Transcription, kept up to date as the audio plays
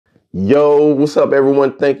Yo, what's up,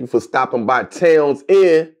 everyone? Thank you for stopping by Towns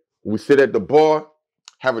Inn. We sit at the bar,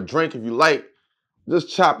 have a drink if you like, just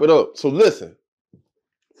chop it up. So listen,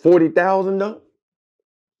 40,000 though?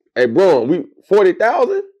 Hey, bro, we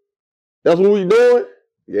 40,000? That's what we doing?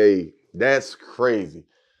 Yay, that's crazy.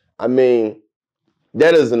 I mean,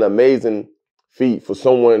 that is an amazing feat for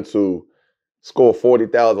someone to score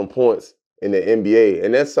 40,000 points in the NBA.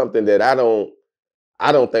 And that's something that I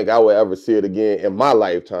don't think I will ever see it again in my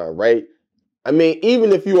lifetime, right? I mean,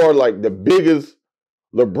 even if you are like the biggest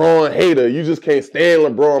LeBron hater, you just can't stand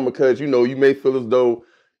LeBron because you may feel as though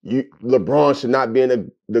LeBron should not be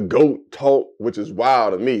in the GOAT talk, which is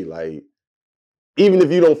wild to me. Like, even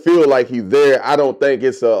if you don't feel like he's there, I don't think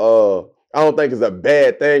it's a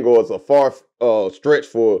bad thing or it's a far stretch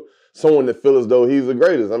for someone to feel as though he's the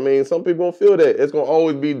greatest. I mean, some people don't feel that. It's gonna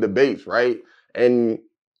always be debates, right? And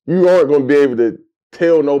you aren't gonna be able to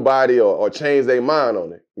tell nobody or change their mind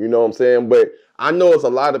on it. You know what I'm saying? But I know it's a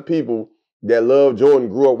lot of people that love Jordan,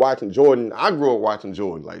 grew up watching Jordan. I grew up watching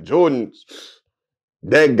Jordan. Like Jordan's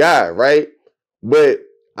that guy, right? But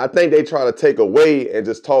I think they try to take away and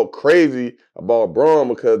just talk crazy about Braun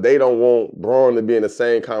because they don't want Braun to be in the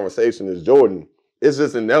same conversation as Jordan. It's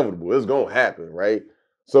just inevitable. It's going to happen, right?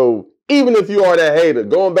 So even if you are that hater,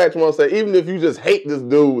 going back to what I said, even if you just hate this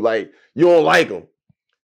dude, like you don't like him,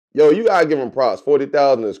 yo, you got to give him props.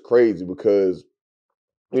 40,000 is crazy because,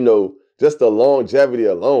 just the longevity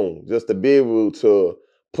alone, just to be able to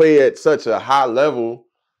play at such a high level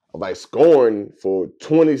of like scoring for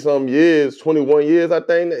 20 some years, 21 years, I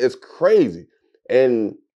think it's crazy.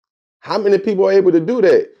 And how many people are able to do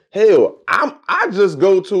that? Hell, I just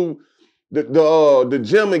go to the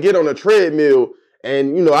gym and get on a treadmill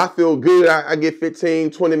and I feel good. I get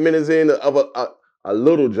 15, 20 minutes in of a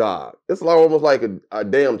little jog. It's like almost like a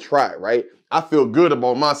damn trot, right? I feel good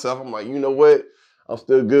about myself. I'm like, you know what? I'm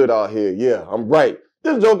still good out here. Yeah, I'm right.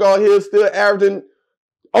 This joke out here is still averaging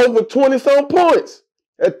over 20 some points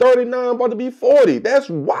at 39, about to be 40. That's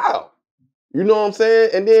wild. You know what I'm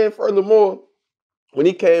saying? And then furthermore, when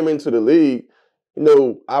he came into the league,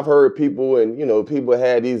 I've heard people and, people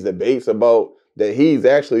had these debates about that he's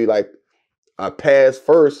actually like a pass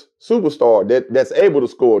first superstar that's able to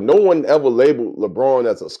score. No one ever labeled LeBron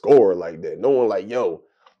as a scorer like that. No one like, yo,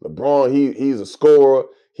 LeBron, he's a scorer.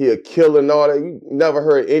 He a killer and all that. You never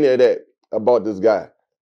heard any of that about this guy.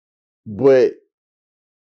 But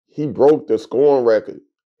he broke the scoring record.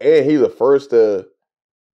 And he's the first to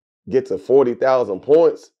get to 40,000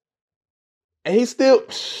 points. And he still,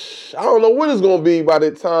 I don't know what it's gonna be by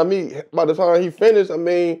the time he finished. I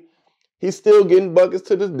mean, he's still getting buckets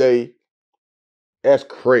to this day. That's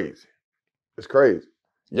crazy. It's crazy.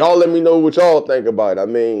 Y'all let me know what y'all think about it. I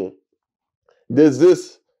mean,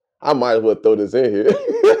 I might as well throw this in here.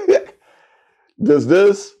 Does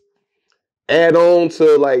this add on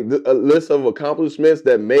to like a list of accomplishments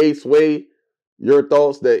that may sway your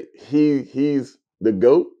thoughts that he's the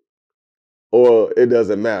GOAT? Or it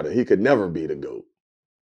doesn't matter. He could never be the GOAT.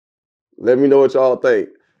 Let me know what y'all think.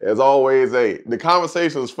 As always, the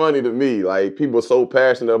conversation is funny to me. Like, people are so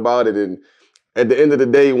passionate about it. And at the end of the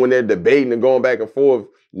day, when they're debating and going back and forth,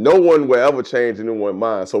 no one will ever change anyone's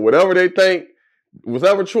mind. So whatever they think,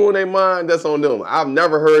 whatever true in their mind, that's on them. I've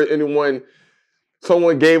never heard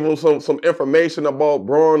someone gave them some information about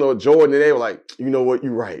Braun or Jordan, and they were like, you know what,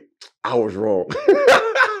 you're right. I was wrong.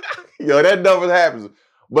 Yo, that never happens.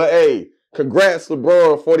 But hey, congrats,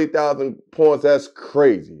 LeBron, 40,000 points. That's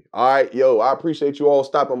crazy. All right, yo, I appreciate you all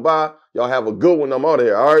stopping by. Y'all have a good one. I'm out of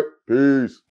here. All right, peace.